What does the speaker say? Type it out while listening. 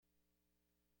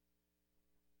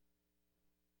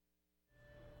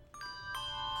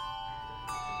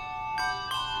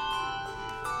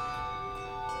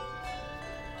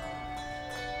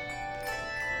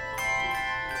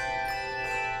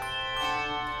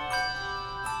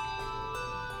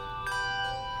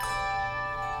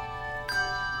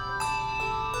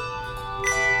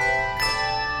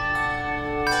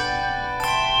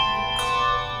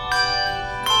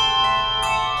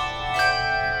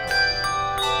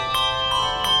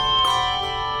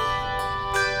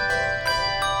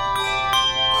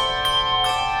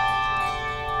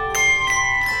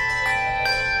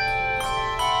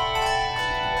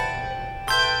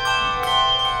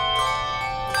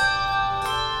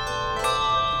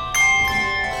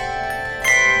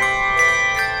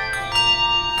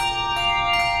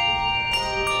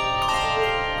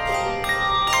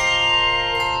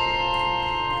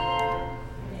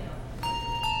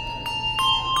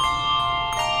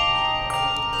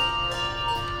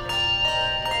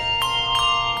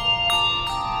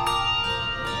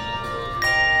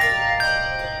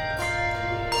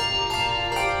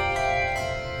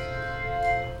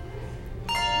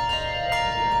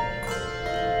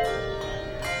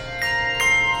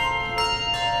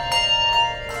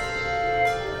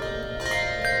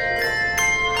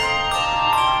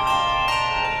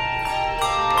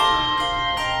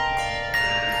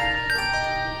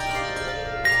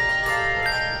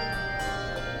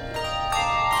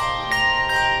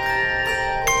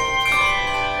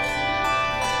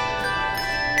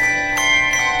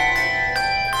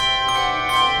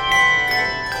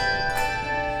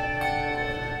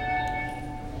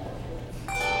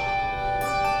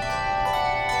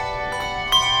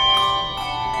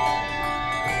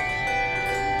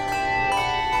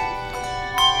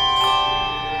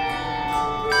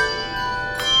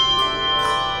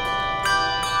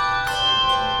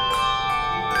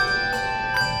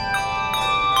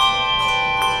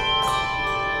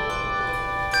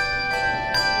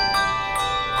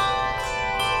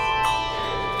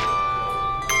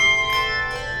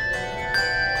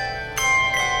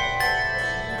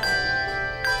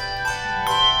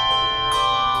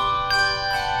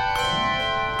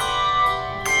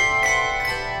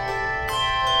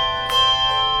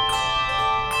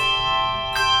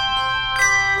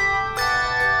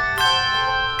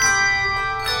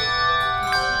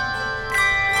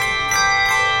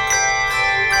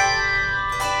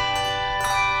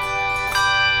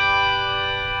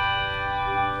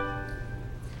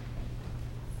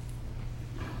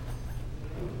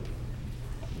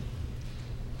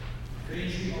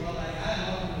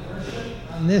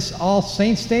On this All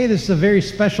Saints Day, this is a very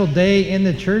special day in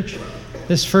the church.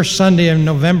 This first Sunday of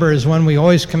November is when we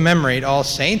always commemorate All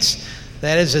Saints.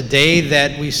 That is a day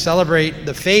that we celebrate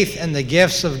the faith and the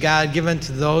gifts of God given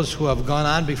to those who have gone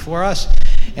on before us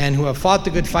and who have fought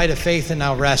the good fight of faith and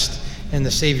now rest in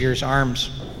the Savior's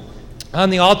arms. On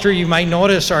the altar, you might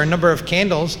notice are a number of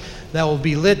candles that will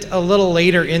be lit a little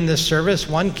later in this service.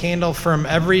 One candle from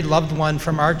every loved one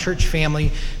from our church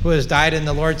family who has died in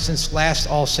the Lord since last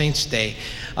All Saints Day.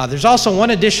 There's also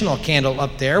one additional candle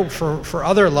up there for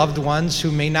other loved ones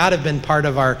who may not have been part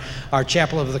of our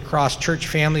Chapel of the Cross church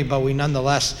family, but we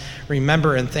nonetheless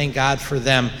remember and thank God for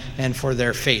them and for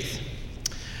their faith.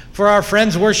 For our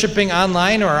friends worshiping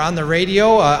online or on the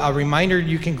radio, a reminder,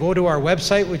 you can go to our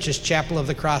website, which is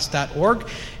chapelofthecross.org,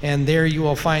 and there you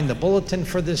will find the bulletin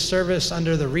for this service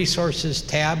under the Resources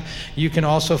tab. You can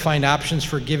also find options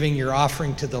for giving your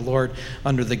offering to the Lord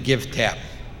under the Give tab.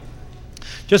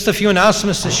 Just a few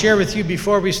announcements to share with you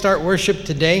before we start worship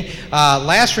today.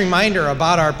 Last reminder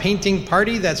about our painting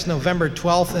party, that's November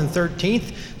 12th and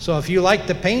 13th. So if you like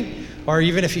to paint, or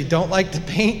even if you don't like to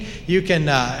paint, you can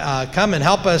come and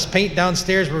help us paint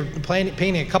downstairs. We're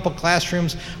painting a couple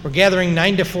classrooms. We're gathering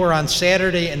 9 to 4 on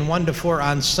Saturday and 1 to 4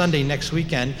 on Sunday next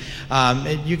weekend.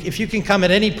 If you can come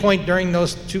at any point during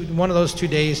one of those 2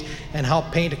 days and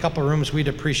help paint a couple rooms, we'd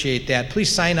appreciate that. Please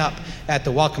sign up at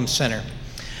the Welcome Center.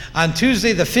 On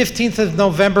Tuesday, the 15th of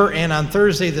November, and on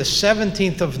Thursday, the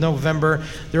 17th of November,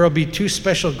 there will be 2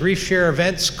 special grief share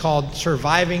events called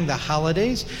Surviving the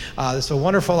Holidays. It's a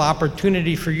wonderful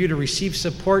opportunity for you to receive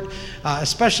support,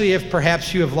 especially if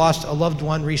perhaps you have lost a loved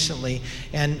one recently,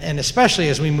 and especially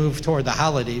as we move toward the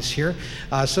holidays here.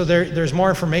 So there's more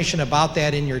information about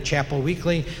that in your Chapel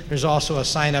Weekly. There's also a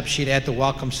sign-up sheet at the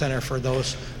Welcome Center for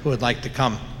those who would like to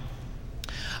come.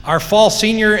 Our fall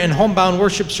senior and homebound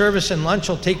worship service and lunch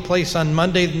will take place on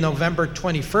Monday, November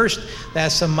 21st.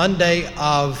 That's the Monday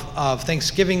of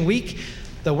Thanksgiving week.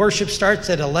 The worship starts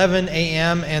at 11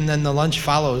 a.m. and then the lunch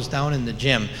follows down in the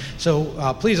gym.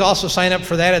 So please also sign up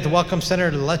for that at the Welcome Center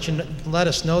to let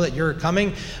us know that you're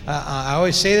coming. I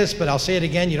always say this, but I'll say it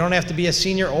again. You don't have to be a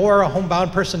senior or a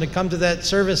homebound person to come to that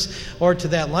service or to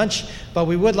that lunch, but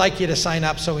we would like you to sign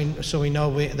up so we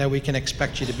know that we can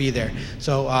expect you to be there.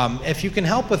 So if you can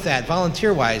help with that,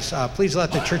 volunteer-wise, please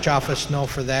let the church office know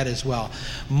for that as well.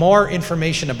 More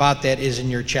information about that is in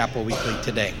your Chapel Weekly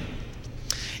today.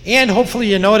 And hopefully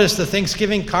you notice the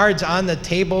Thanksgiving cards on the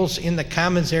tables in the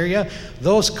commons area.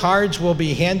 Those cards will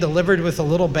be hand-delivered with a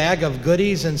little bag of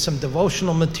goodies and some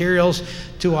devotional materials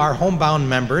to our homebound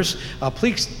members.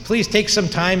 Please take some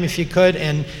time, if you could,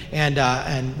 and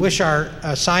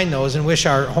sign those and wish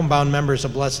our homebound members a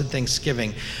blessed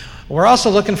Thanksgiving. We're also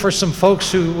looking for some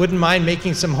folks who wouldn't mind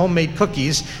making some homemade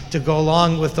cookies to go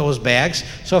along with those bags.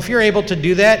 So if you're able to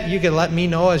do that, you can let me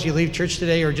know as you leave church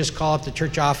today, or just call up the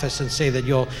church office and say that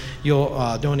you'll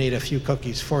donate a few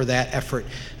cookies for that effort.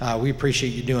 We appreciate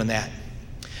you doing that.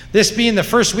 This being the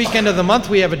first weekend of the month,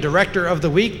 we have a Director of the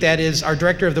Week. That is, our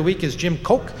Director of the Week is Jim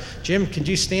Koch. Jim, could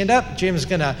you stand up? Jim's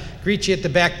going to greet you at the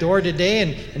back door today.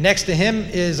 And next to him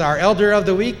is our Elder of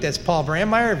the Week. That's Paul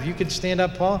Brandmeier. If you could stand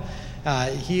up, Paul.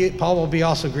 Paul will be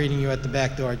also greeting you at the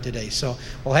back door today. So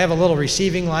we'll have a little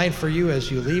receiving line for you as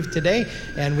you leave today,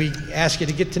 and we ask you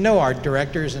to get to know our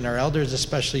directors and our elders,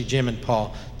 especially Jim and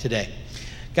Paul, today.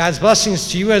 God's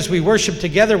blessings to you as we worship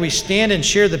together. We stand and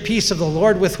share the peace of the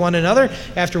Lord with one another,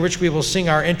 after which we will sing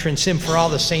our entrance hymn for all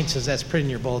the saints, as that's printed in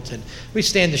your bulletin. We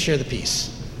stand to share the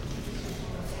peace.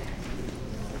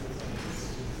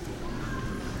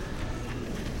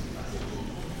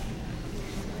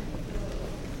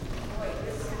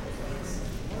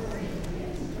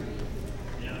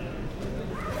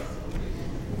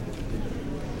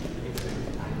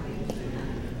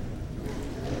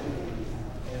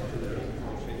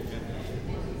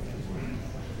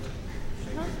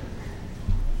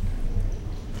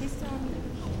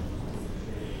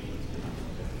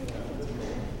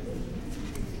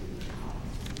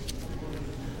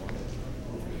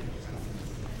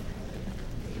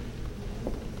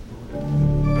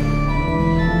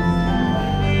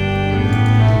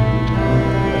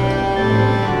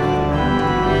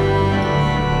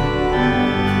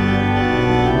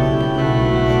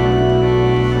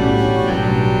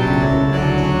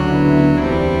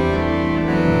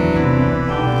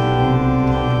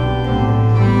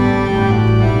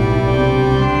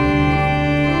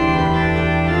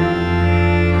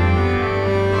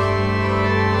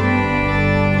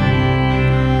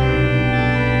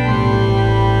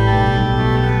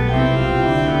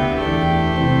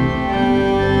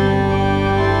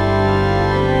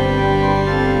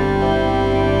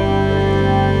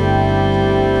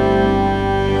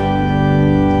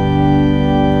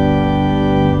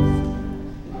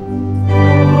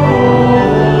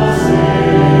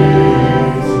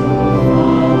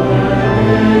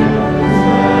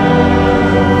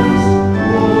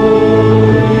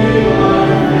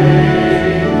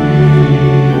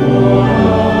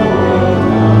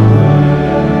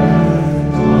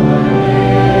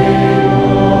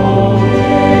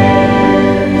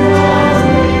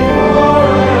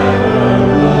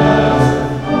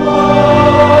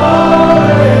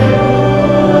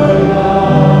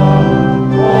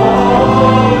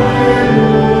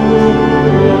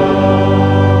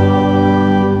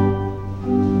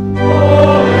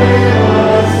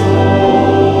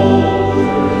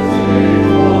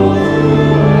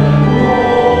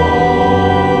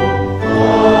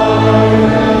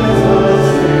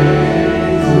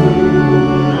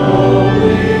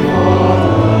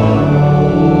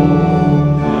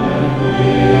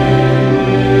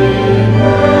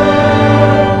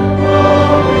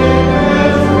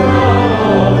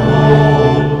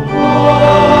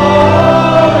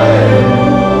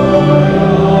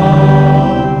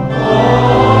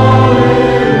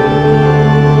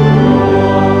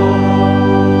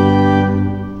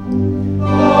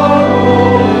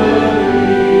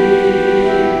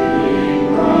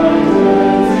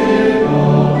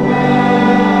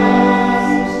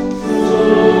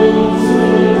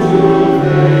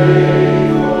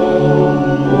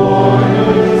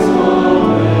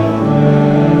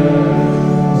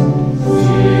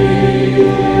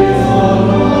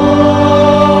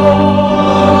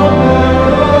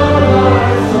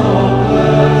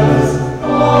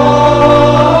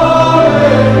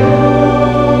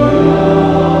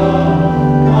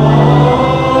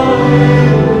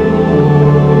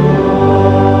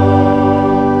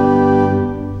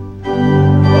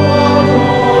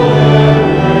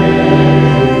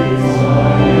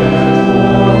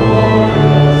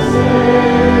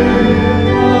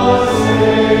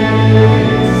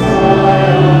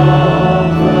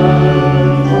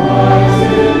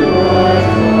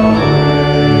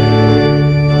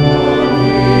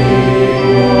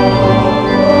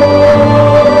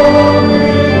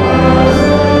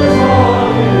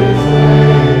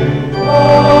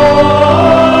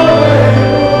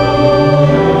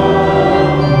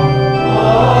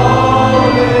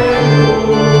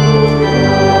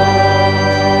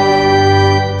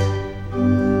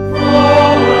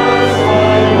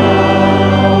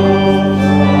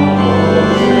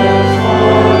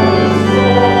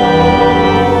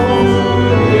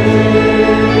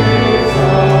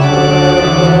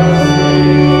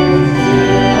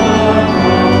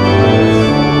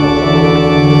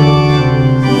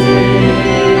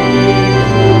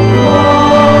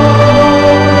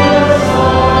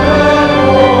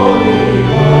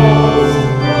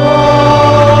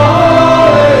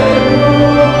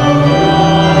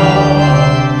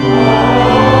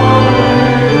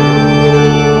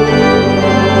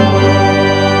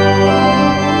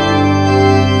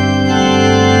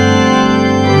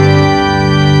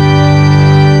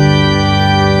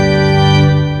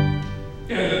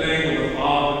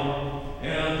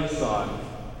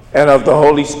 and of the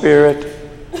Holy Spirit.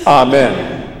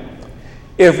 Amen.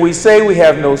 If we say we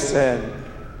have no sin,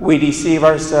 we deceive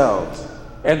ourselves,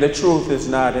 and the truth is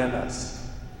not in us.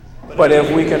 But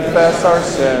if we confess our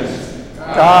sins,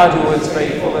 God, who is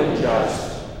faithful and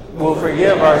just, will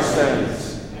forgive our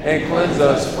sins and cleanse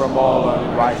us from all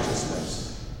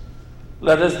unrighteousness.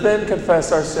 Let us then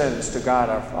confess our sins to God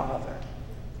our Father.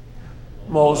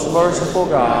 Most merciful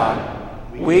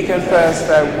God, we confess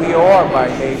that we are by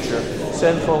nature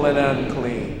sinful and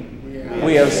unclean.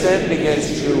 We have sinned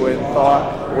against you in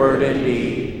thought, word, and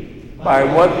deed, by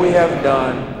what we have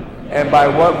done and by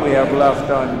what we have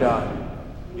left undone.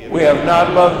 We have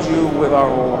not loved you with our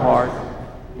whole heart.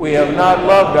 We have not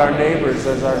loved our neighbors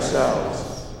as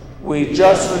ourselves. We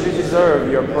justly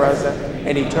deserve your present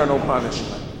and eternal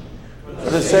punishment.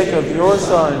 For the sake of your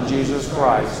Son, Jesus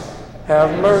Christ,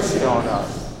 have mercy on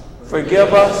us.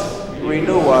 Forgive us,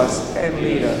 renew us, and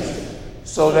lead us,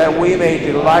 so that we may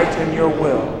delight in your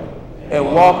will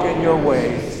and walk in your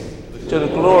ways, to the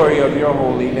glory of your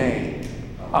holy name.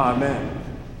 Amen.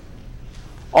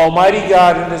 Almighty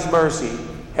God, in his mercy,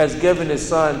 has given his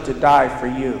Son to die for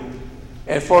you,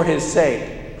 and for his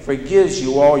sake forgives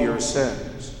you all your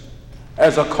sins.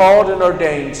 As a called and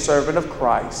ordained servant of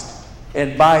Christ,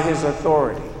 and by his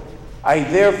authority, I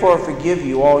therefore forgive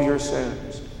you all your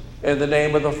sins, in the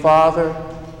name of the Father,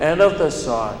 and of the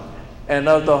Son, and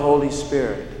of the Holy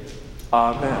Spirit.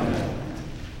 Amen.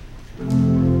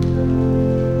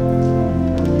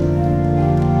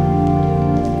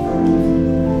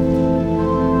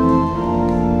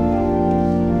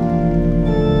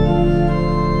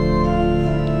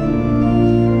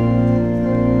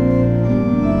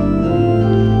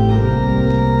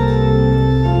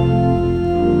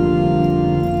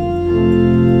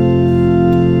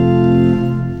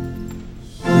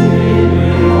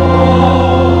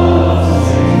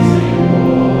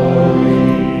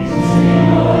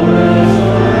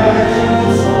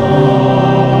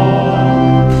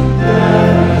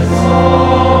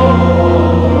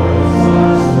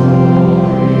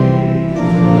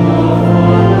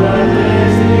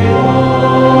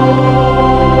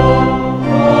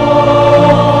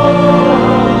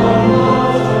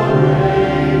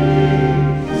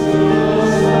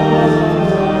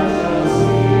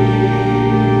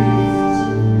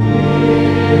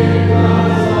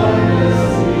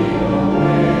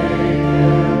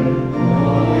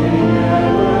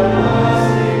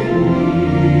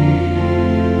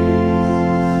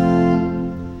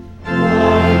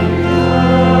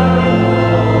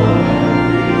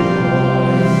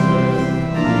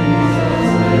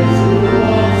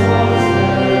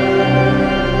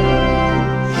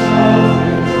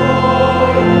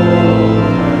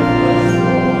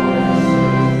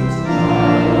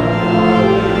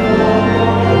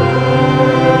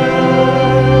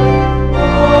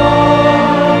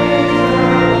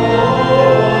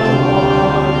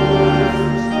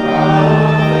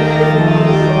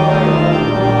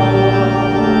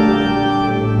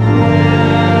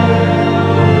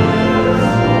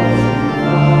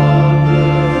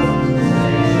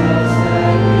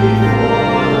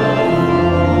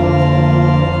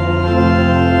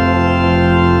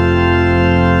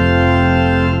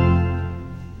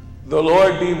 The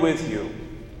Lord be with you.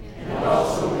 And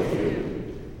also with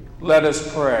you. Let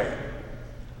us pray.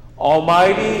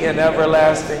 Almighty and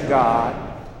everlasting God,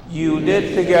 you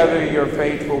knit together your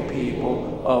faithful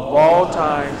people of all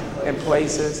times and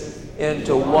places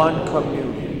into one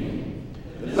communion.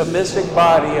 The mystic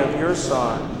body of your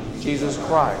Son, Jesus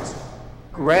Christ,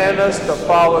 grant us to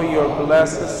follow your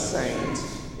blessed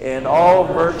saints in all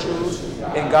virtues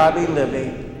and godly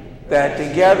living, that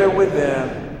together with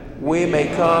them we may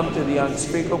come to the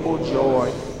unspeakable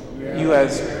joy you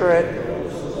have spread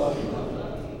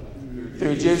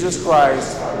through Jesus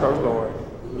Christ our Lord,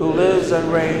 who lives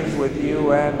and reigns with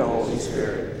you and the Holy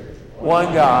Spirit,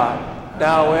 one God,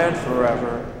 now and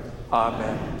forever.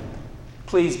 Amen.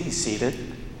 Please be seated.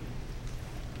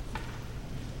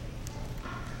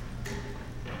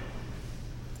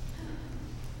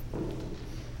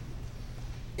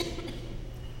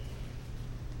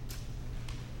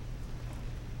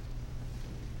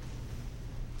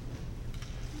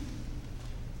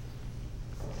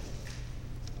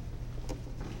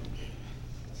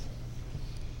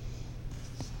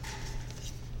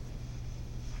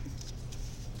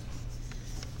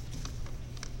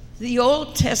 The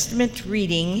Old Testament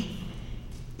reading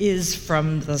is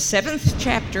from the 7th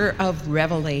chapter of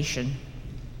Revelation.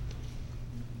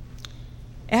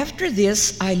 After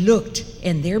this I looked,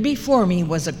 and there before me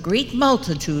was a great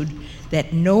multitude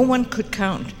that no one could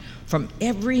count, from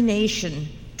every nation,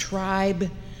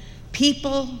 tribe,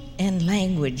 people, and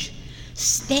language,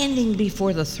 standing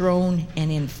before the throne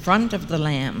and in front of the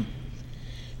Lamb.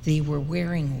 They were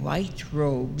wearing white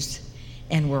robes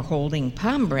and were holding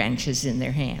palm branches in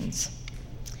their hands.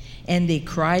 And they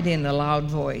cried in a loud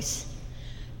voice,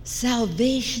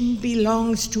 "Salvation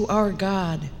belongs to our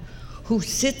God, who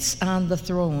sits on the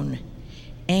throne,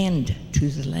 and to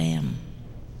the Lamb."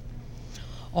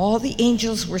 All the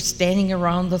angels were standing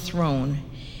around the throne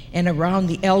and around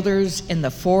the elders and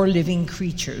the 4 living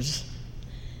creatures.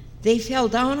 They fell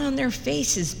down on their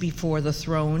faces before the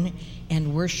throne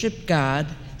and worshiped God,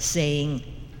 saying,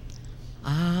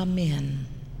 "Amen.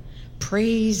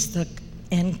 Praise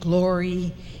and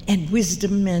glory and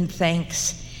wisdom and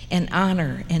thanks and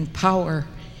honor and power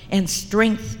and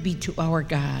strength be to our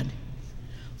God,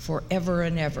 forever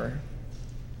and ever.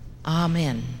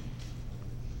 Amen."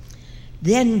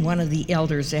 Then one of the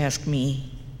elders asked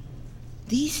me,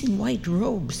 "These in white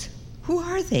robes, who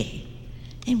are they?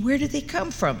 And where did they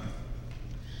come from?"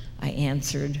 I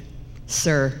answered,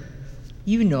 "Sir,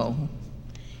 you know."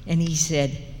 And he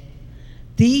said,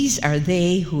 "These are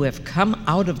they who have come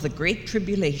out of the great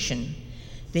tribulation.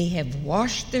 They have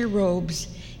washed their robes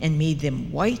and made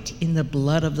them white in the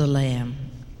blood of the Lamb.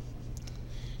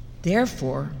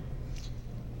 Therefore,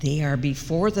 they are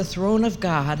before the throne of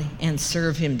God and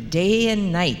serve him day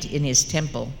and night in his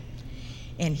temple.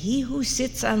 And he who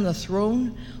sits on the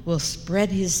throne will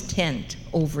spread his tent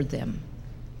over them.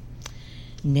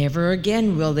 Never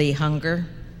again will they hunger.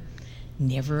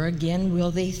 Never again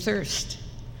will they thirst.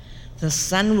 The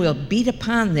sun will beat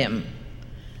upon them,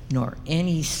 nor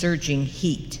any surging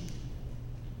heat.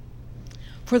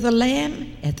 For the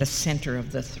Lamb at the center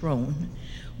of the throne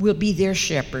will be their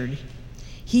shepherd.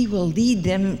 He will lead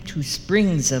them to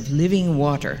springs of living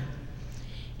water,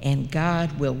 and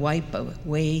God will wipe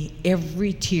away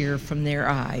every tear from their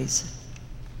eyes."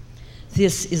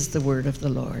 This is the word of the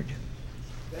Lord.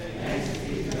 Thanks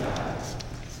be to God.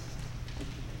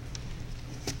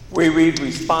 We read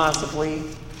responsively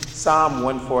Psalm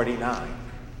 149.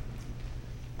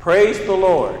 Praise the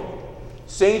Lord.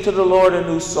 Sing to the Lord a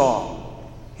new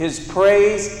song, his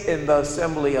praise in the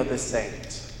assembly of the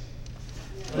saints.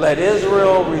 Let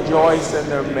Israel rejoice in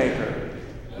their Maker.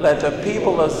 Let the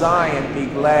people of Zion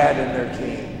be glad in their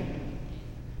King.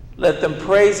 Let them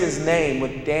praise his name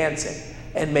with dancing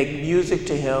and make music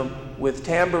to him with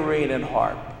tambourine and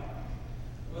harp.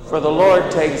 For the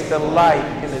Lord takes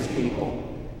delight in his people.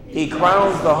 He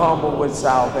crowns the humble with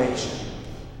salvation.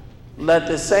 Let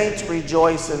the saints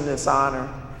rejoice in this honor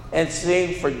and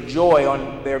sing for joy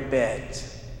on their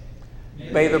beds.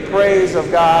 May the praise of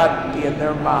God be in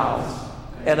their mouths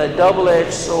and a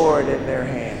double-edged sword in their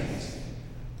hands,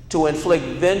 to inflict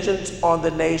vengeance on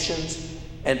the nations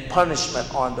and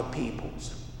punishment on the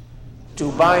peoples,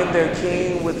 to bind their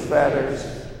king with fetters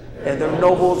and their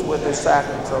nobles with the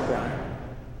shackles of iron,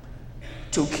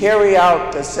 to carry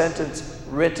out the sentence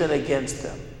written against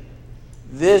them.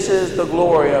 This is the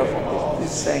glory of the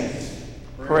saints.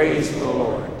 Praise the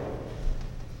Lord.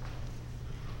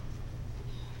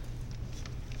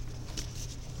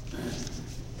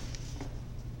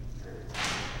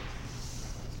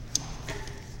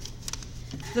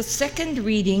 The second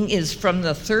reading is from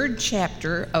the 3rd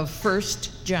chapter of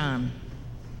 1 John.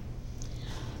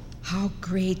 How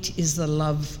great is the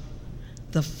love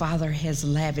the Father has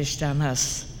lavished on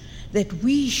us, that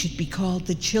we should be called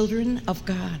the children of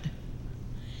God.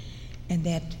 And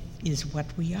that is what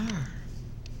we are.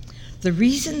 The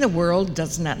reason the world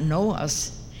does not know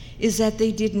us is that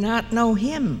they did not know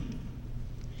him.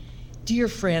 Dear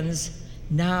friends,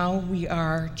 now we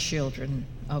are children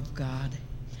of God,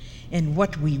 and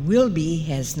what we will be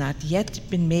has not yet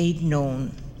been made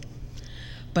known.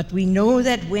 But we know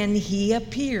that when he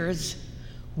appears,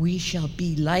 we shall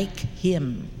be like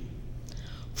him,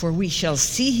 for we shall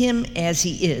see him as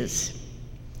he is.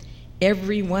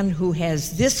 Everyone who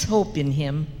has this hope in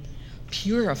him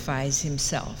purifies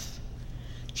himself,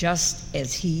 just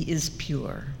as he is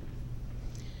pure.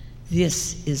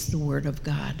 This is the word of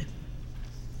God.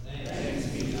 Thanks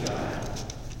be to God.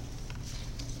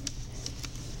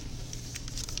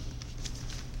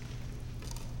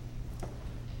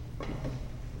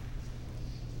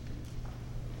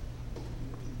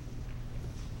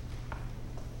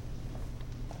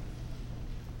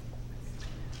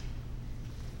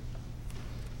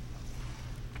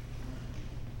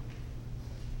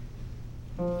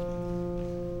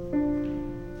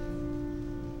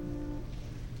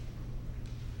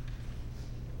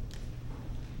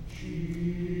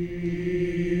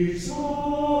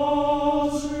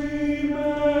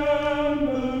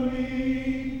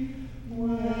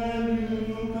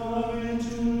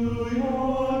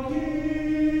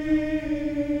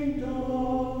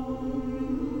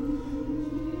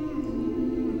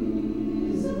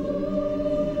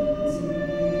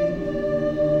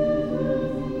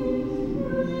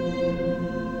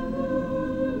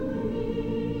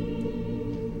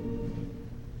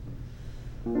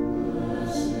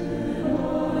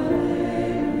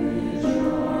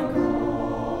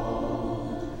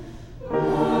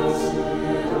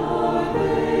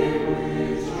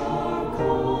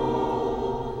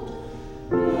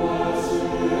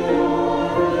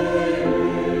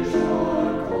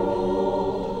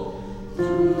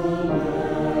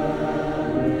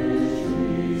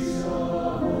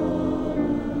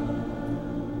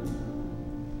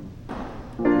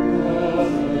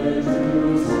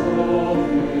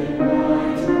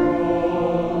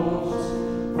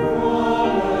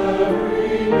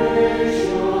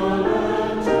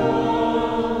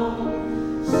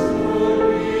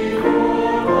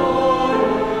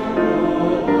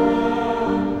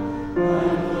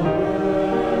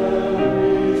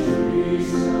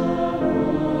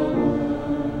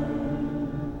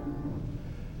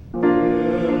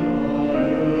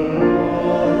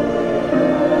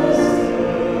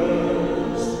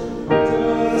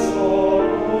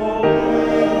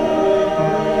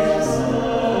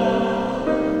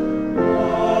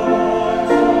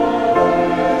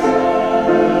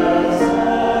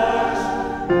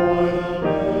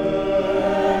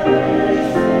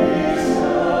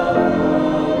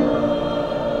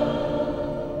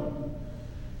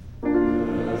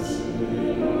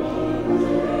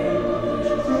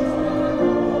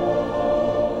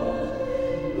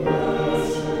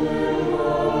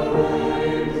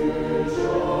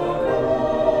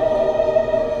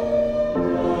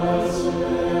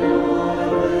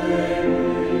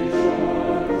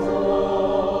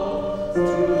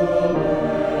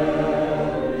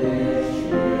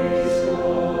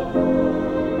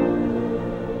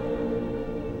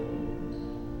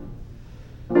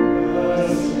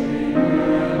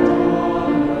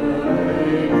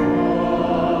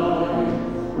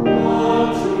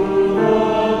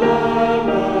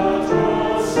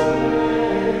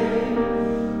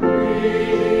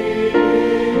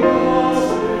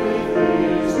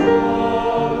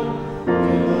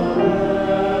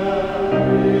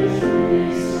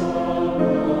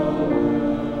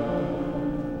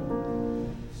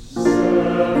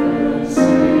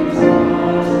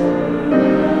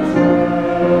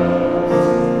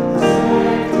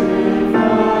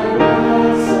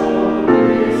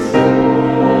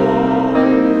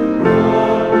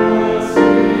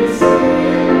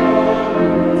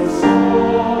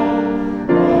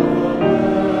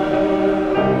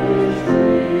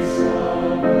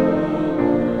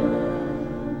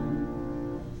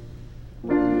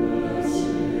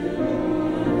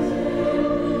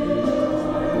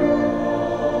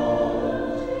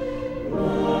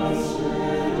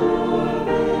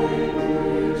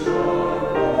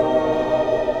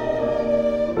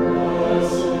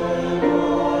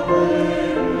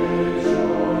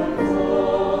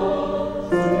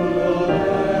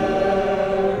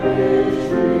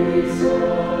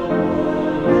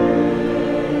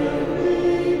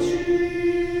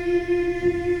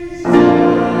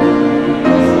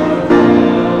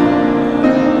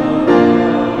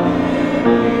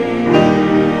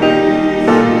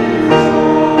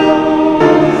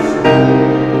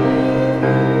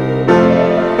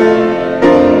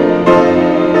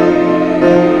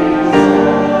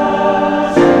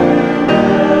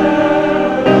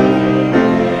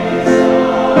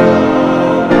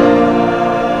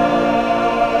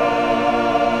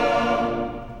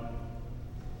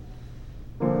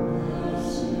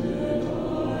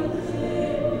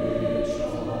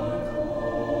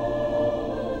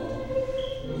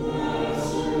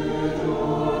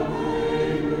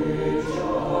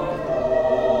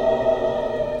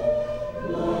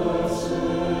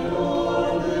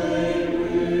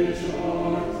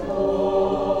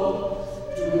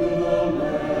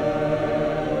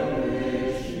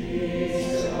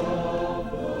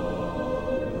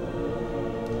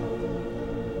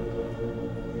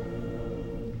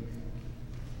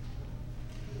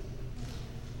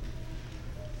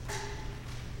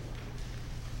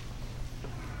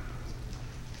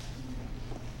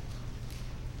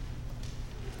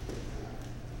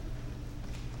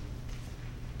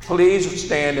 Please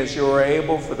stand as you are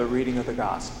able for the reading of the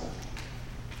gospel.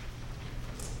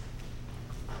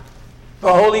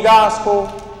 The Holy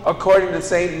Gospel according to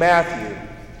St. Matthew,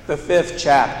 the 5th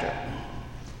chapter.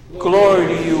 Glory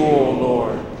to you, O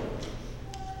Lord.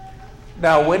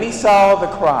 Now when he saw the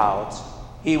crowds,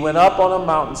 he went up on a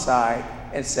mountainside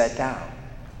and sat down.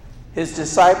 His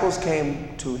disciples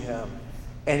came to him,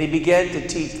 and he began to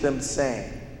teach them,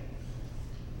 saying,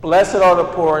 Blessed are the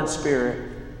poor in spirit,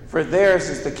 for theirs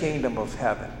is the kingdom of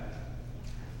heaven.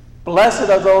 Blessed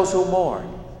are those who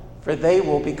mourn, for they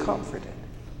will be comforted.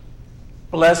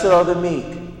 Blessed are the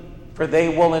meek, for they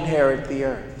will inherit the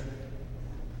earth.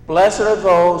 Blessed are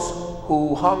those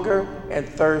who hunger and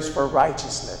thirst for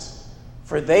righteousness,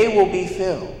 for they will be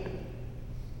filled.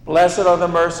 Blessed are the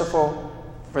merciful,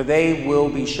 for they will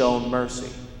be shown mercy.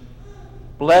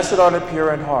 Blessed are the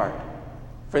pure in heart,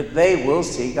 for they will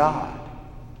see God.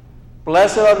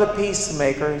 Blessed are the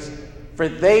peacemakers, for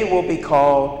they will be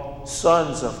called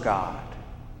sons of God.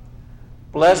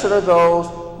 Blessed are those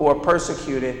who are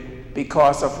persecuted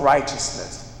because of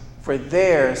righteousness, for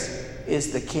theirs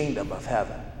is the kingdom of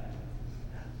heaven.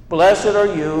 Blessed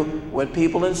are you when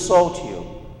people insult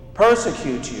you,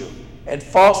 persecute you, and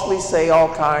falsely say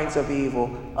all kinds of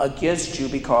evil against you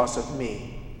because of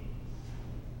me.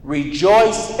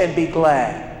 Rejoice and be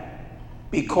glad,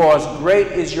 because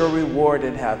great is your reward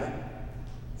in heaven.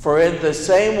 For in the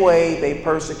same way they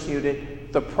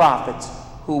persecuted the prophets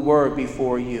who were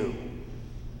before you.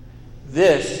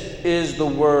 This is the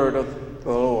word of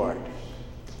the Lord.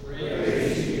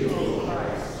 Praise to you, O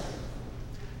Christ.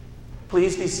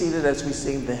 Please be seated as we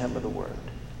sing the hymn of the word.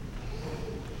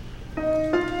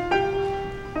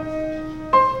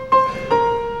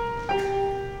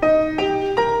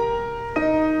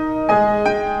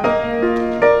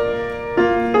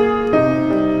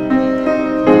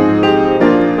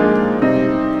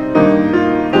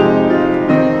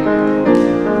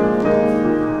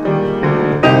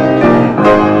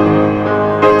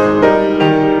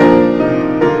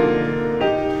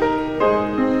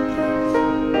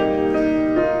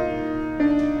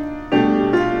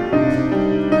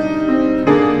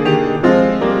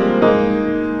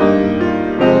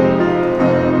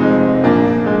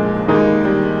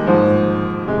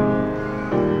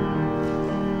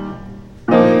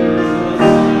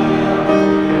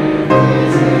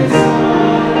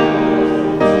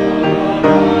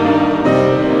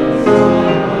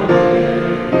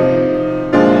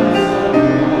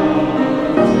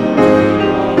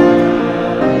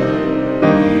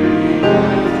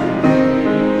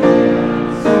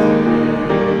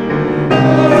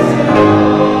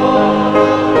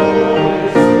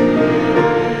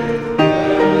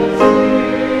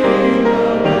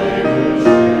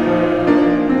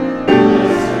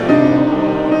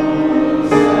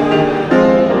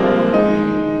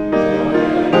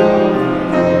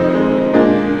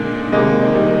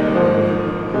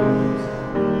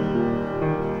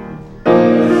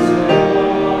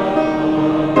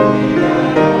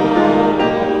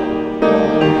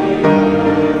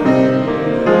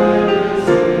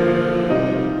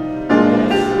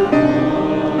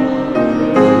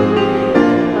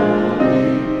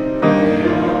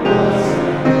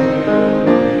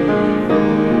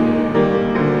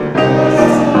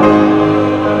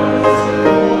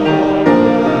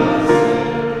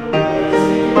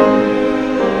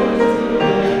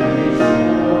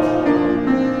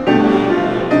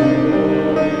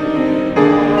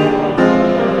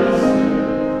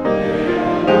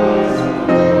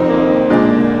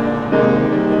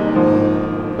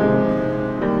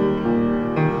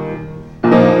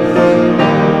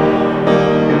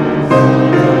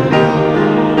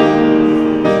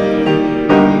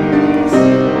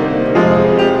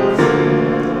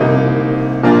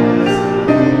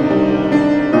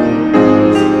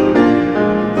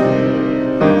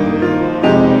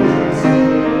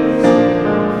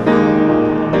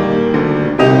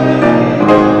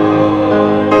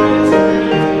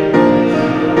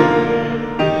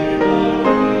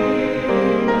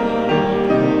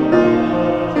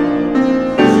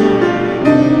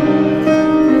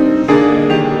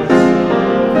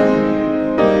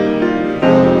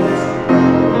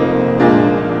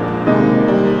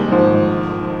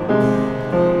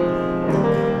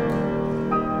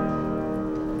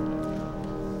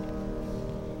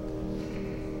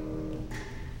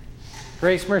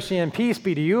 Grace, mercy, and peace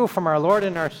be to you from our Lord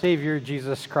and our Savior,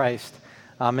 Jesus Christ.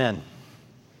 Amen.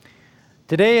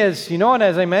 Today, as you know, and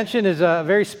as I mentioned, is a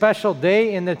very special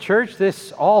day in the church,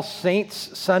 this All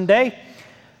Saints Sunday.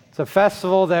 It's a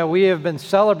festival that we have been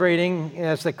celebrating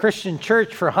as the Christian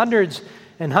church for hundreds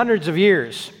and hundreds of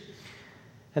years.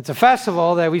 It's a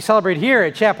festival that we celebrate here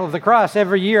at Chapel of the Cross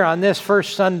every year on this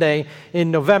first Sunday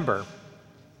in November.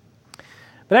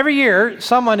 But every year,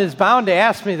 someone is bound to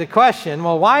ask me the question,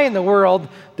 well, why in the world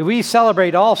do we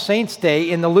celebrate All Saints'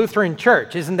 Day in the Lutheran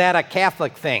Church? Isn't that a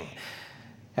Catholic thing?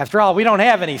 After all, we don't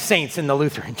have any saints in the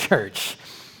Lutheran Church.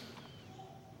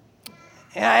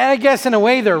 And I guess in a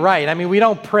way they're right. I mean, we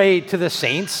don't pray to the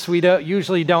saints. We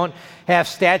usually don't have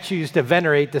statues to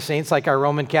venerate the saints like our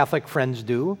Roman Catholic friends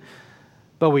do.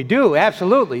 But we do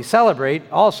absolutely celebrate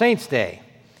All Saints' Day.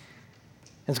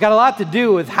 It's got a lot to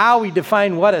do with how we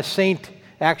define what a saint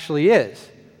actually is.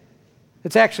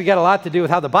 It's actually got a lot to do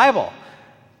with how the Bible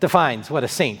defines what a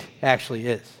saint actually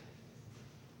is.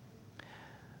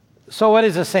 So what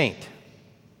is a saint?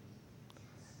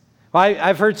 Well,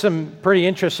 I've heard some pretty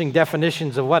interesting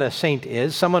definitions of what a saint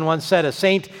is. Someone once said a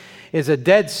saint is a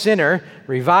dead sinner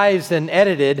revised and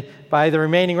edited by the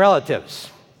remaining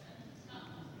relatives.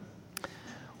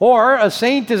 Or a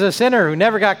saint is a sinner who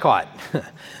never got caught.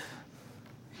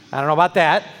 I don't know about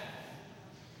that.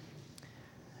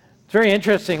 It's very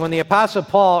interesting. When the Apostle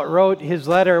Paul wrote his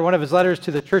letter, one of his letters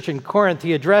to the church in Corinth,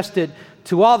 he addressed it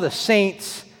to all the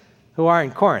saints who are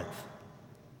in Corinth.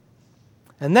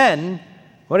 And then,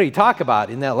 what did he talk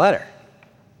about in that letter?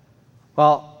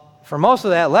 Well, for most of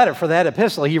that letter, for that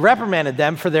epistle, he reprimanded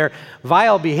them for their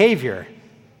vile behavior,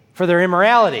 for their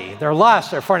immorality, their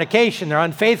lust, their fornication, their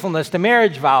unfaithfulness to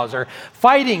marriage vows, or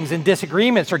fightings and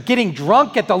disagreements, or getting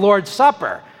drunk at the Lord's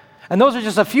Supper. And those are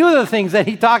just a few of the things that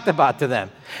he talked about to them.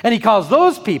 And he calls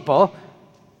those people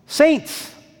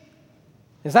saints.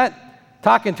 He's not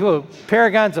talking to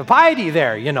paragons of piety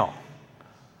there, you know.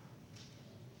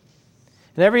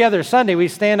 And every other Sunday, we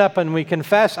stand up and we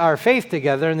confess our faith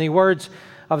together in the words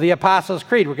of the Apostles'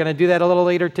 Creed. We're going to do that a little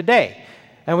later today.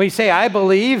 And we say, I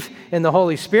believe in the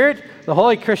Holy Spirit, the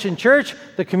Holy Christian Church,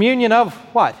 the communion of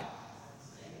what?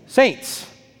 Saints.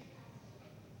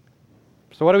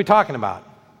 So what are we talking about?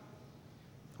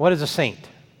 What is a saint?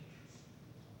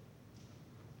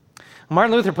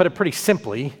 Martin Luther put it pretty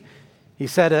simply. He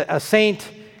said a saint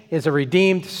is a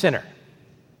redeemed sinner.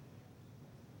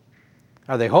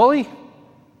 Are they holy?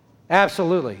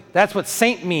 Absolutely. That's what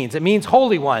saint means. It means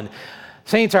holy one.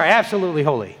 Saints are absolutely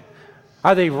holy.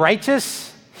 Are they righteous?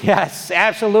 Yes,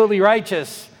 absolutely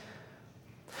righteous.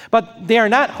 But they are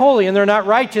not holy and they're not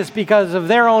righteous because of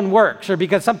their own works or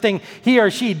because something he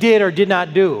or she did or did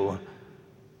not do.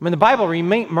 I mean, the Bible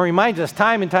reminds us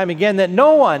time and time again that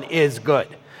no one is good.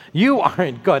 You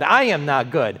aren't good. I am not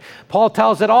good. Paul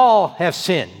tells that all have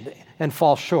sinned and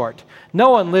fall short. No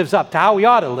one lives up to how we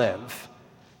ought to live.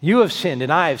 You have sinned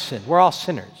and I have sinned. We're all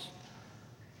sinners.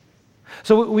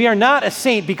 So we are not a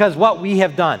saint because what we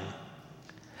have done.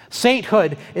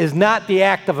 Sainthood is not the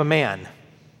act of a man.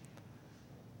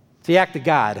 It's the act of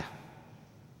God.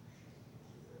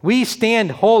 We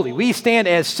stand holy. We stand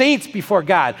as saints before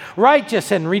God,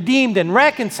 righteous and redeemed and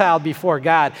reconciled before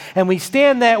God. And we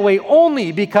stand that way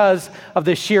only because of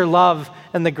the sheer love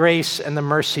and the grace and the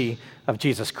mercy of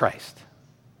Jesus Christ.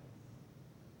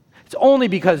 It's only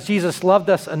because Jesus loved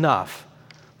us enough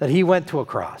that he went to a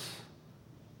cross.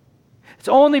 It's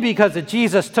only because that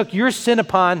Jesus took your sin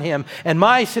upon him and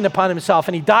my sin upon himself,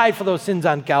 and he died for those sins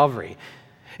on Calvary.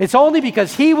 It's only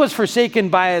because he was forsaken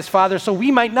by his Father so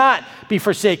we might not be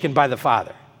forsaken by the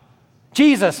Father.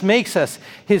 Jesus makes us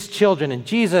his children, and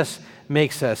Jesus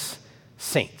makes us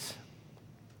saints.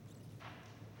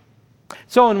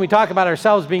 So when we talk about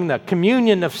ourselves being the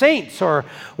communion of saints, or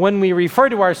when we refer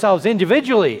to ourselves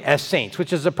individually as saints,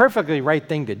 which is a perfectly right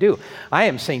thing to do. I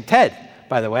am St. Ted,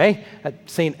 by the way, at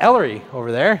St. Ellery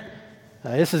over there.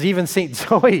 This is even St.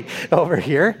 Zoe over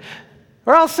here.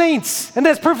 We're all saints, and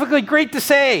that's perfectly great to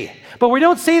say. But we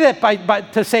don't say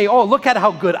that to say, oh, look at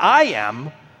how good I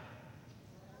am.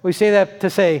 We say that to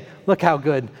say, look how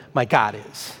good my God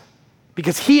is.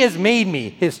 Because he has made me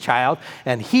his child,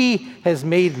 and he has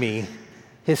made me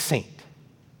his saint.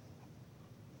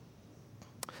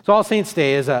 So All Saints'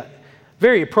 Day is a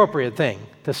very appropriate thing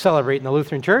to celebrate in the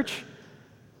Lutheran Church.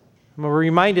 And we're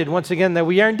reminded once again that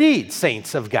we are indeed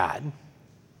saints of God.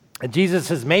 And Jesus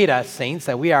has made us saints,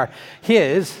 that we are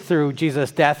his through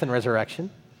Jesus' death and resurrection.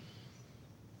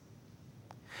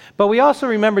 But we also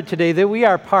remember today that we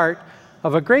are part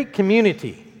of a great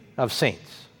community of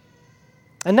saints.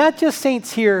 And not just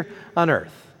saints here on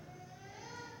earth,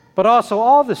 but also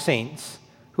all the saints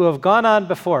who have gone on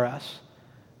before us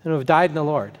and who have died in the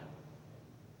Lord.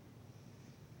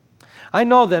 I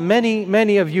know that many,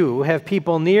 many of you have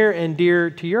people near and dear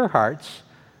to your hearts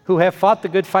who have fought the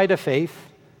good fight of faith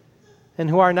and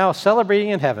who are now celebrating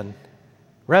in heaven,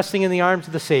 resting in the arms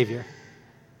of the Savior.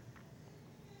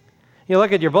 You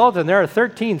look at your bulletin, there are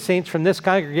 13 saints from this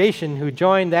congregation who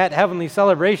joined that heavenly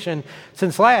celebration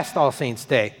since last All Saints'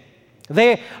 Day.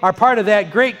 They are part of that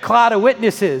great cloud of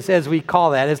witnesses, as we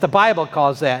call that, as the Bible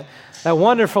calls that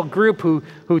wonderful group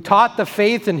who taught the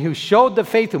faith and who showed the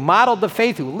faith, who modeled the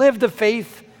faith, who lived the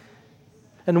faith.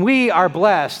 And we are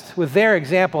blessed with their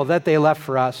example that they left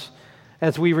for us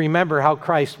as we remember how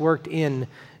Christ worked in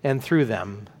and through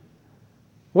them.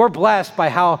 We're blessed by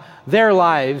how their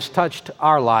lives touched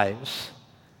our lives.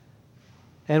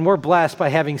 And we're blessed by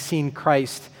having seen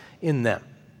Christ in them.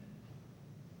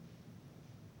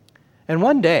 And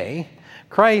one day,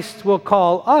 Christ will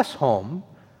call us home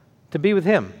to be with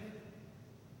Him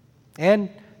and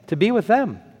to be with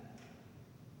them.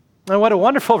 And what a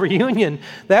wonderful reunion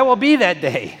that will be that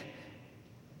day.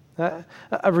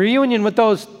 A reunion with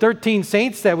those 13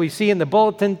 saints that we see in the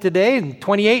bulletin today, and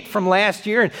 28 from last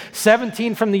year, and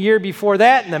 17 from the year before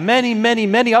that, and the many, many,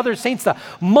 many other saints, the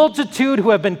multitude who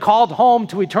have been called home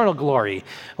to eternal glory.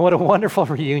 And what a wonderful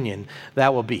reunion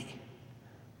that will be.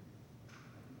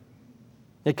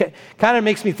 It kind of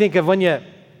makes me think of when you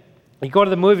go to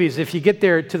the movies. If you get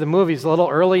there to the movies a little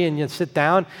early and you sit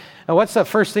down, what's the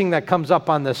first thing that comes up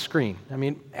on the screen? I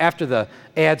mean, after the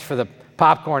ads for the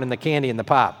popcorn and the candy and the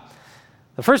pop.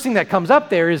 The first thing that comes up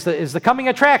there is the coming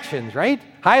attractions, right?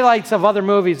 Highlights of other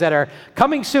movies that are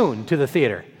coming soon to the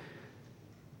theater.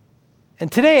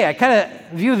 And today I kind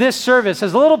of view this service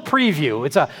as a little preview.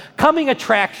 It's a coming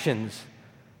attractions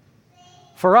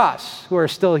for us who are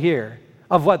still here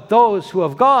of what those who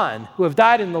have gone, who have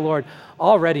died in the Lord,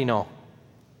 already know.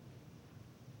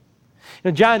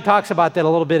 John talks about that a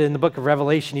little bit in the book of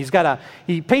Revelation.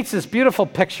 He paints this beautiful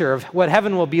picture of what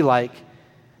heaven will be like.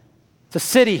 It's a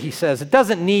city, he says. It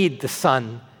doesn't need the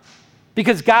sun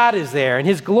because God is there and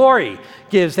His glory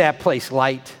gives that place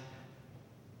light.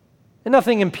 And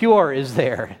nothing impure is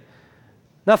there.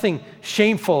 Nothing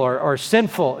shameful or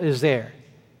sinful is there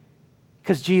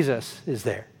because Jesus is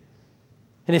there.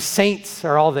 And His saints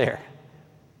are all there.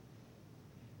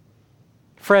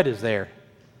 Fred is there.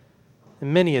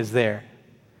 And Minnie is there.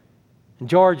 And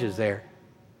George is there.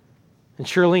 And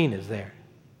Shirlene is there.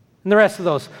 And the rest of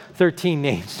those 13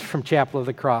 names from Chapel of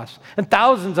the Cross. And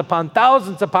thousands upon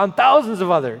thousands upon thousands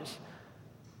of others.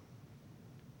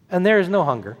 And there is no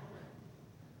hunger.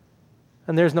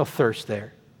 And there's no thirst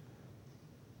there.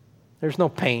 There's no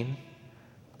pain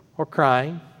or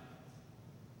crying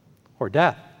or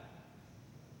death.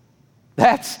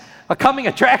 That's a coming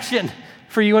attraction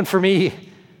for you and for me.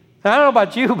 I don't know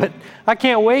about you, but I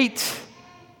can't wait.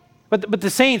 But the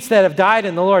saints that have died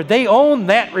in the Lord, they own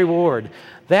that reward,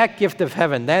 that gift of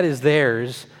heaven. That is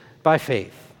theirs by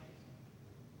faith.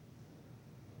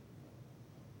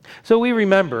 So we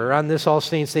remember on this All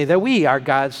Saints' Day that we are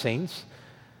God's saints.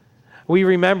 We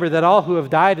remember that all who have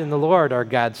died in the Lord are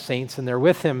God's saints, and they're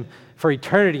with Him for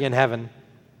eternity in heaven.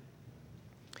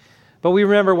 But we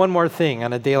remember one more thing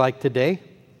on a day like today.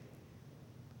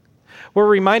 We're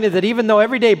reminded that even though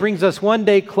every day brings us one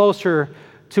day closer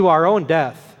to our own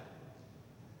death,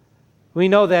 we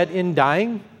know that in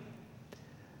dying,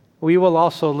 we will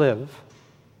also live.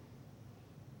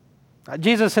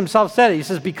 Jesus Himself said it. He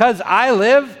says, because I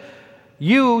live,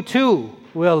 you too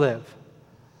will live.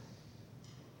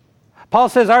 Paul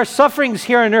says our sufferings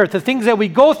here on earth, the things that we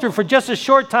go through for just a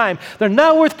short time, they're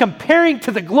not worth comparing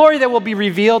to the glory that will be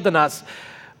revealed in us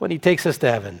when He takes us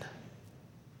to heaven.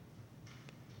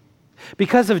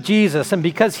 Because of Jesus and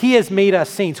because He has made us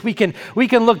saints, we can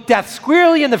look death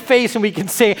squarely in the face and we can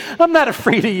say, I'm not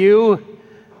afraid of you.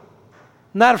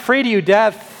 I'm not afraid of you,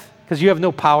 death, because you have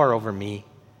no power over me.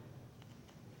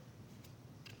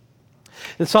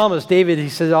 The psalmist David, he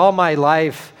says, all my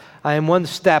life I am one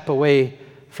step away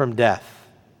from death.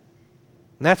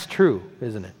 And that's true,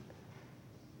 isn't it?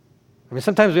 I mean,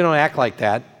 sometimes we don't act like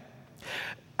that.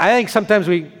 I think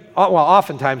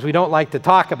oftentimes we don't like to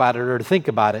talk about it or to think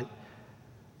about it.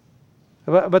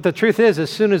 But the truth is, as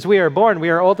soon as we are born, we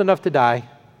are old enough to die.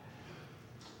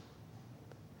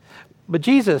 But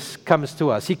Jesus comes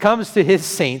to us. He comes to His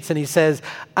saints and He says,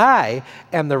 I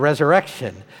am the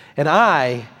resurrection and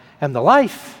I am the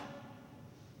life.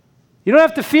 You don't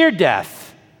have to fear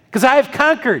death because I have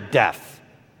conquered death.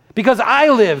 Because I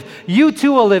live, you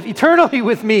too will live eternally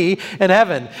with me in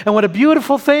heaven. And what a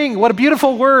beautiful thing, what a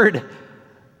beautiful word,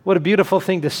 what a beautiful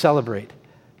thing to celebrate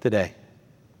today.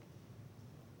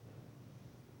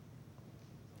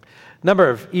 A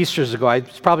number of Easters ago,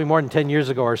 it's probably more than 10 years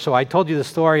ago or so, I told you the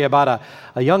story about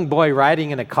a young boy riding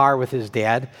in a car with his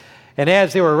dad. And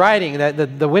as they were riding,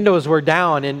 the windows were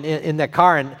down in the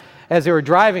car, and as they were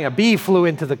driving, a bee flew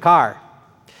into the car.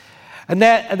 And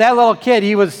that little kid,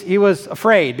 he was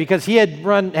afraid because he had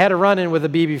a run-in with a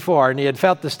bee before, and he had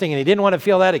felt the sting, and he didn't want to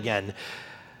feel that again.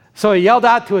 So he yelled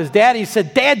out to his dad. He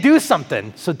said, "Dad, do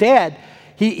something." So Dad,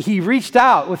 he reached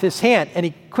out with his hand, and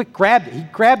he grabbed it. He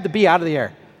grabbed the bee out of the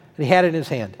air, and he had it in his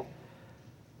hand.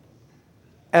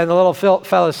 And the little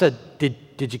fella said,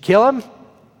 Did you kill him?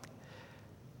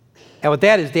 And with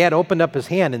that, his dad opened up his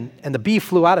hand, and the bee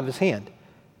flew out of his hand.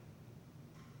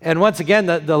 And once again,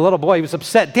 the little boy, he was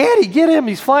upset. "Daddy, get him,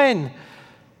 he's flying."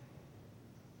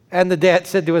 And the dad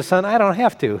said to his son, "I don't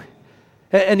have to."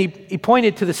 And he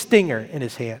pointed to the stinger in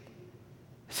his hand.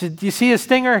 He said, "Do you see a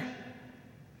stinger?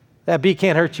 That bee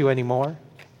can't hurt you anymore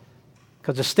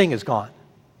because the sting is gone."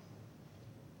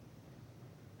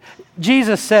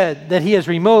 Jesus said that he has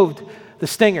removed the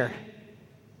stinger.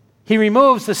 He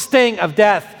removes the sting of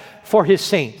death for his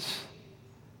saints.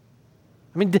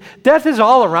 I mean, death is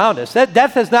all around us.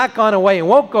 Death has not gone away and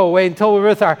won't go away until we're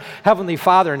with our Heavenly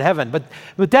Father in heaven.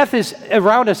 But death is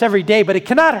around us every day, but it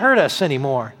cannot hurt us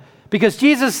anymore because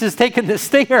Jesus has taken the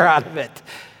stinger out of it.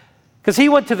 Because he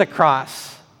went to the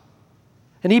cross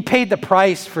and he paid the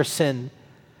price for sin.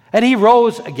 And he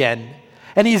rose again.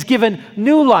 And he's given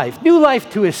new life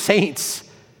to his saints.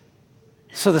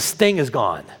 So the sting is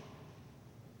gone.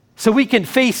 So we can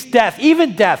face death,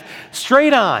 even death,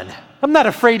 straight on. I'm not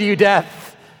afraid of you,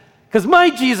 death, because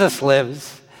my Jesus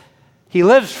lives. He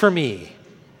lives for me,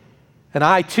 and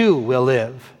I too will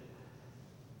live.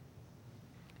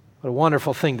 What a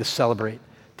wonderful thing to celebrate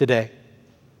today.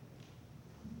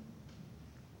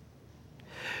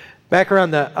 Back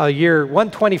around the year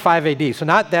 125 AD, so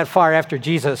not that far after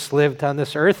Jesus lived on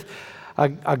this earth,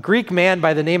 a Greek man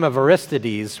by the name of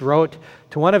Aristides wrote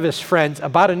to one of his friends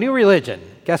about a new religion.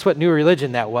 Guess what new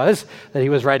religion that was that he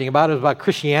was writing about? It was about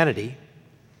Christianity. He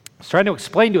was trying to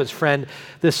explain to his friend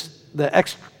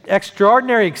the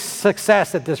extraordinary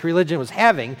success that this religion was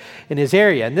having in his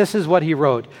area. And this is what he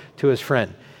wrote to his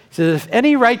friend. He says, "If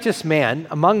any righteous man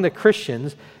among the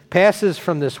Christians passes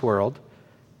from this world,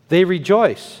 they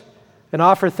rejoice and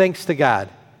offer thanks to God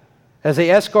as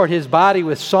they escort his body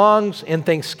with songs and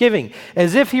thanksgiving,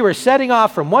 as if he were setting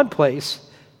off from one place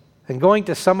and going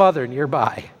to some other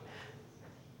nearby."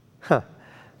 Huh.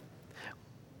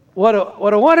 What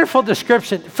a wonderful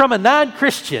description from a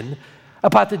non-Christian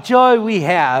about the joy we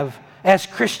have as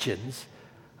Christians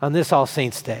on this All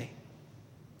Saints' Day.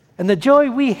 And the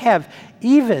joy we have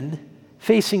even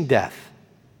facing death.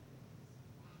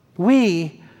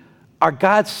 We are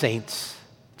God's saints.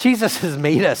 Jesus has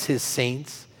made us his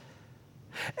saints.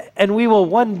 And we will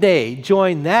one day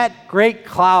join that great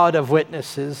cloud of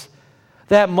witnesses,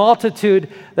 that multitude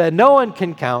that no one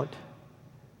can count,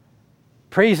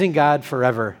 praising God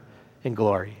forever in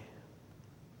glory.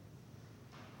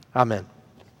 Amen.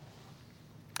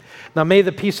 Now may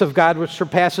the peace of God, which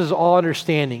surpasses all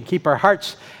understanding, keep our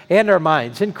hearts and our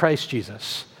minds in Christ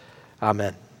Jesus.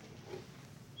 Amen.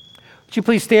 Would you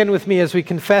please stand with me as we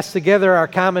confess together our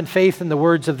common faith in the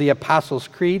words of the Apostles'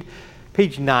 Creed,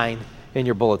 page 9 in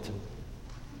your bulletin.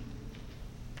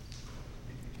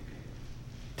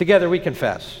 Together we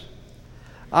confess.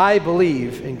 I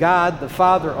believe in God the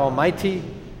Father Almighty,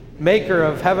 maker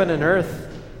of heaven and earth,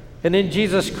 and in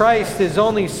Jesus Christ, his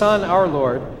only Son, our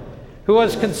Lord, who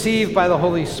was conceived by the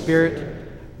Holy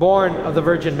Spirit, born of the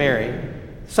Virgin Mary,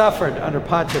 suffered under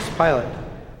Pontius Pilate,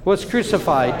 was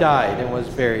crucified, died, and was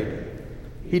buried.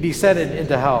 He descended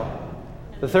into hell.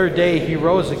 The third day he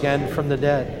rose again from the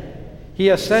dead. He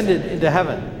ascended into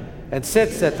heaven and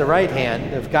sits at the right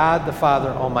hand of God the Father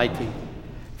Almighty.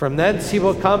 From thence he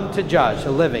will come to judge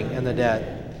the living and the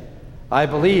dead. I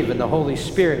believe in the Holy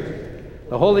Spirit,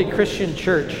 the holy Christian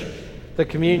church, the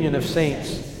communion of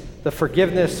saints, the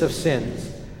forgiveness of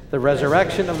sins, the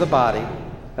resurrection of the body,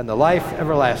 and the life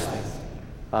everlasting.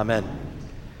 Amen.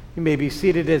 You may be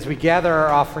seated as we gather our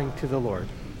offering to the Lord.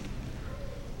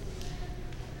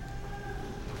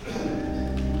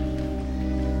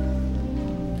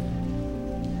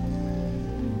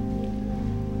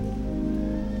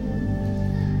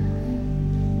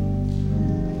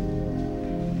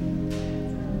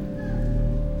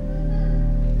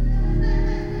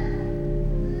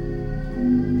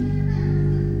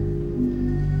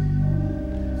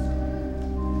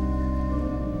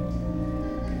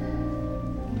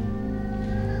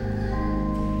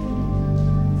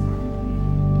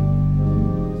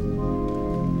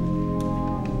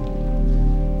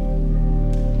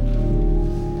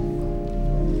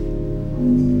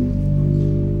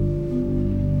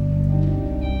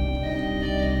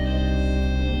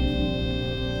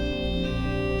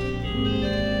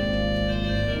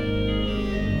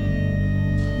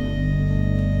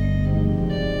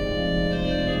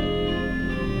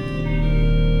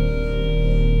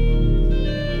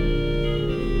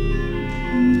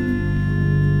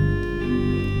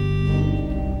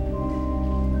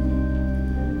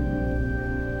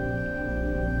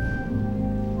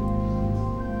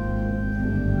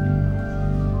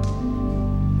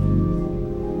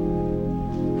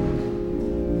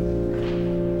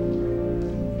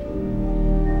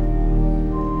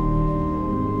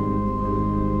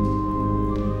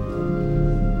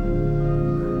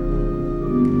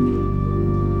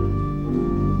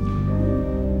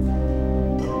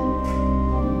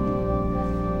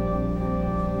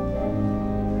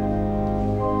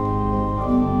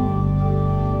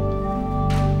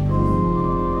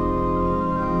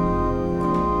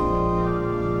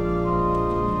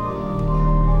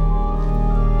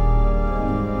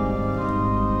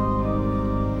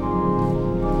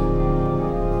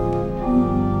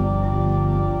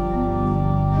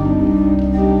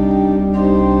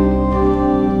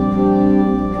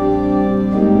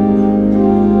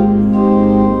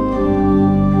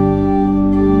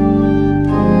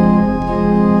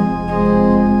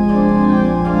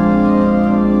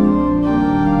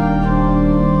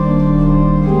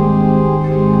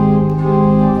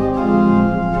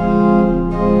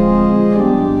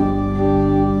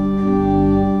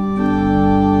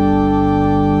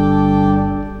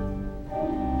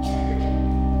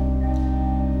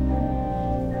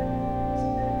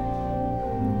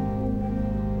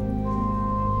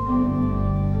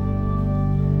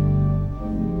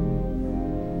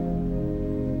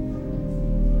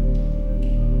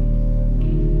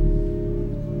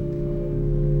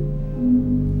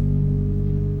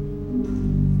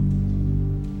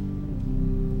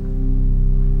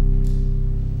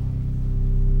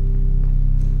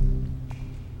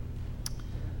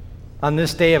 On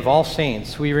this day of All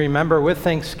Saints, we remember with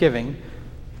thanksgiving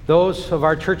those of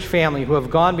our church family who have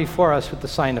gone before us with the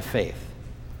sign of faith.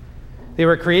 They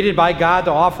were created by God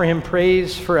to offer him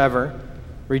praise forever,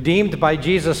 redeemed by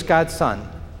Jesus, God's Son,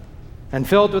 and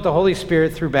filled with the Holy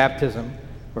Spirit through baptism,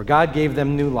 where God gave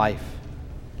them new life.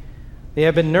 They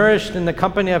have been nourished in the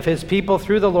company of his people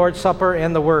through the Lord's Supper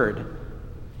and the Word.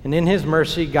 And in his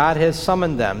mercy, God has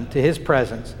summoned them to his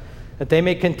presence, that they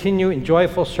may continue in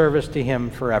joyful service to him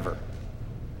forever.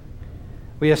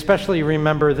 We especially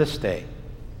remember this day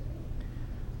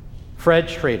Fred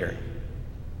Schrader,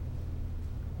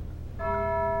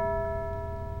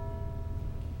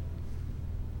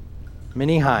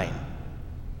 Minnie Hine,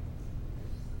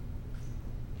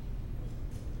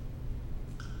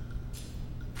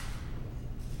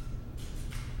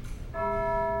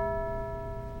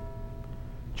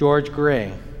 George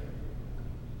Gray,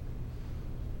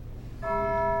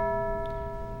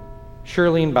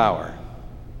 Shirlene Bauer,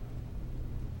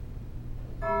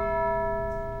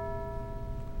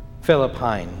 Philip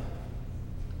Hine,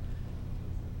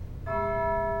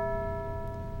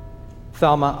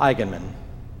 Thelma Eigenman,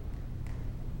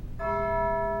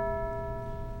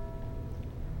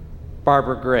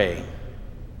 Barbara Gray,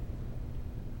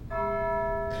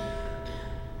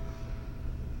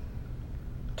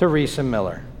 Teresa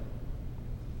Miller,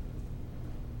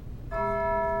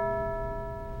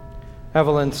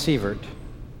 Evelyn Sievert,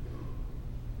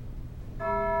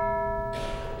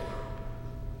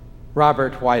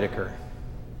 Robert Whitaker,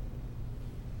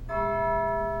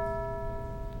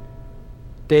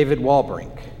 David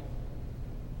Walbrink,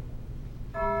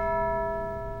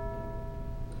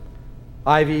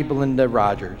 Ivy Belinda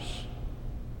Rogers,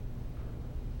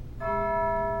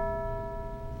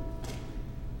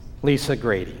 Lisa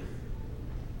Grady.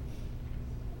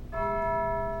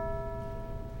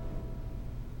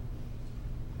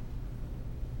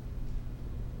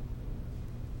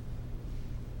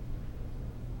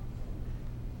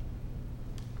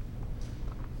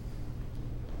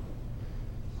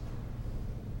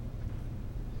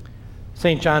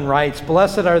 St. John writes,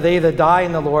 "Blessed are they that die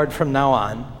in the Lord from now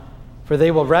on, for they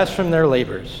will rest from their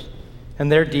labors,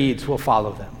 and their deeds will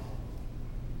follow them."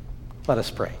 Let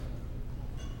us pray.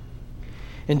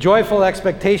 In joyful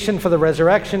expectation for the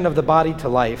resurrection of the body to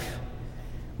life,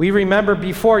 we remember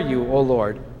before you, O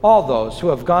Lord, all those who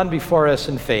have gone before us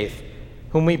in faith,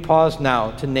 whom we pause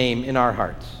now to name in our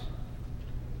hearts.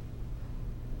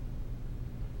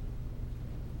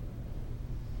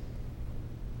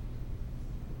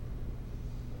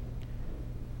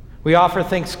 We offer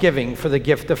thanksgiving for the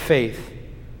gift of faith,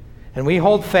 and we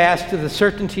hold fast to the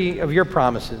certainty of your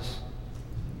promises.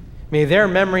 May their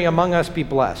memory among us be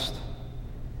blessed,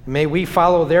 and may we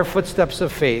follow their footsteps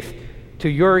of faith to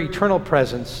your eternal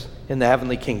presence in the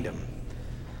heavenly kingdom.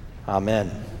 Amen.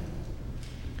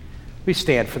 We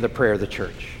stand for the prayer of the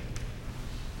church.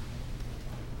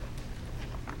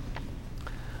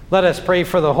 Let us pray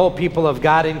for the whole people of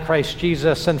God in Christ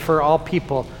Jesus and for all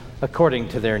people according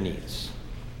to their needs.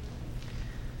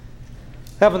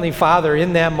 Heavenly Father,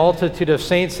 in that multitude of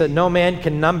saints that no man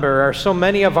can number are so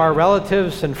many of our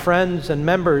relatives and friends and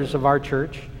members of our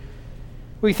church.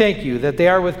 We thank you that they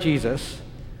are with Jesus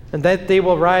and that they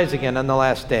will rise again on the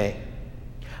last day.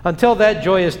 Until that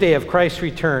joyous day of Christ's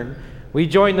return, we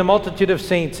join the multitude of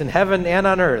saints in heaven and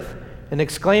on earth in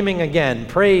exclaiming again,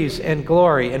 praise and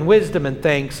glory and wisdom and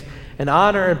thanks and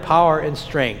honor and power and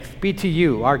strength be to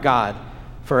you, our God,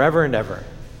 forever and ever.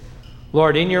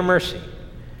 Lord, in your mercy,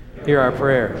 hear our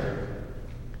prayer.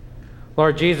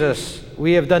 Lord Jesus,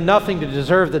 we have done nothing to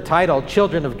deserve the title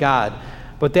children of God,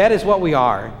 but that is what we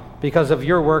are because of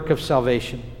your work of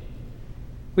salvation.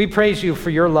 We praise you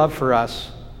for your love for us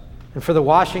and for the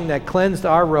washing that cleansed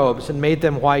our robes and made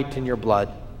them white in your blood.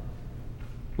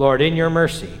 Lord, in your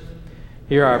mercy,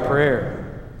 hear our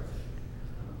prayer.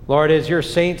 Lord, as your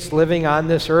saints living on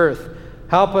this earth,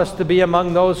 help us to be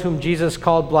among those whom Jesus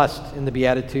called blessed in the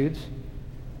Beatitudes.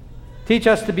 Teach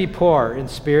us to be poor in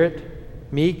spirit,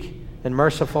 meek and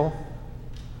merciful.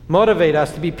 Motivate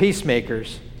us to be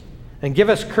peacemakers, and give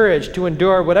us courage to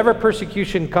endure whatever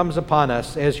persecution comes upon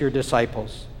us as your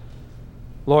disciples.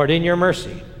 Lord, in your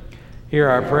mercy, hear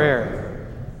our prayer.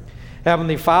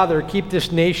 Heavenly Father, keep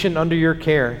this nation under your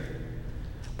care.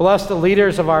 Bless the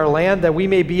leaders of our land that we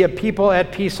may be a people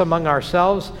at peace among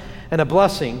ourselves and a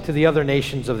blessing to the other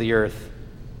nations of the earth.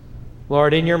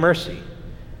 Lord, in your mercy,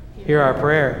 hear our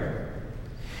prayer.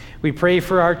 We pray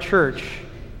for our church,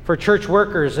 for church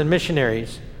workers and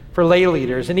missionaries, for lay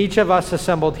leaders, and each of us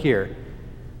assembled here,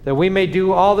 that we may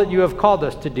do all that you have called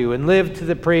us to do and live to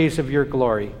the praise of your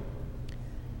glory.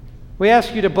 We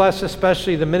ask you to bless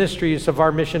especially the ministries of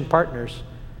our mission partners,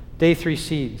 Day 3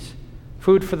 Seeds,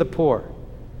 Food for the Poor,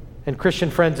 and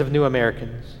Christian Friends of New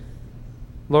Americans.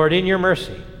 Lord, in your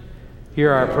mercy,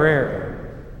 hear our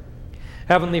prayer.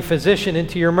 Heavenly Physician,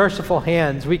 into your merciful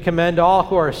hands we commend all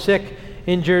who are sick,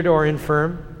 injured, or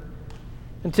infirm.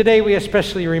 And today we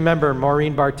especially remember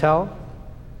Maureen Bartell,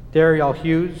 Dariel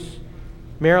Hughes,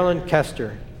 Marilyn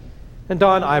Kester, and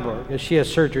Dawn Iborg as she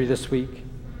has surgery this week.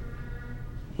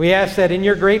 We ask that in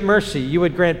your great mercy you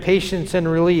would grant patience and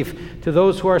relief to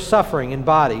those who are suffering in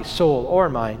body, soul, or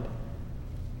mind.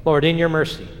 Lord, in your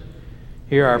mercy,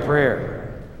 hear our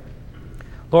prayer.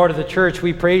 Lord of the church,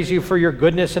 we praise you for your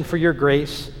goodness and for your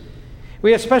grace.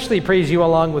 We especially praise you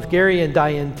along with Gary and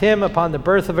Diane Tim upon the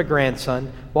birth of a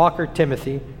grandson, Walker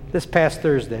Timothy, this past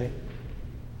Thursday.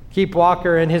 Keep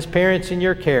Walker and his parents in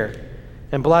your care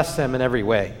and bless them in every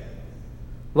way.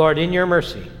 Lord, in your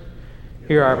mercy,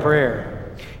 hear our prayer.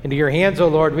 Into your hands, O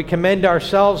Lord, we commend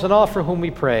ourselves and all for whom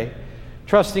we pray,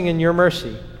 trusting in your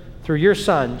mercy through your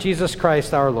Son, Jesus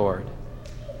Christ our Lord.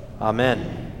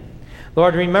 Amen.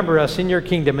 Lord, remember us in your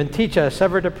kingdom and teach us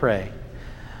ever to pray.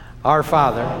 Our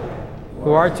Father,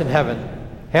 who art in heaven,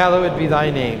 hallowed be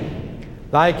thy name.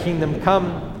 Thy kingdom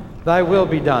come, thy will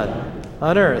be done,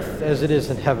 on earth as it is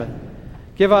in heaven.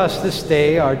 Give us this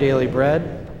day our daily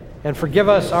bread, and forgive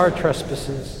us our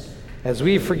trespasses, as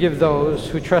we forgive those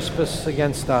who trespass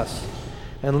against us.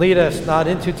 And lead us not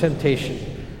into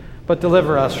temptation, but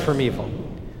deliver us from evil.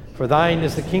 For thine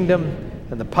is the kingdom,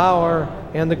 and the power,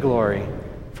 and the glory,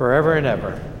 forever and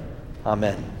ever.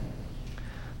 Amen.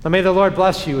 Now may the Lord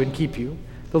bless you and keep you.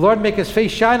 The Lord make his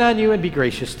face shine on you and be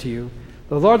gracious to you.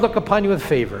 The Lord look upon you with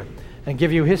favor and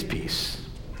give you his peace.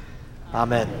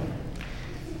 Amen.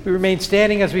 We remain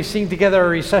standing as we sing together a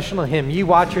recessional hymn, Ye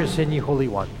Watchers and Ye Holy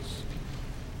Ones.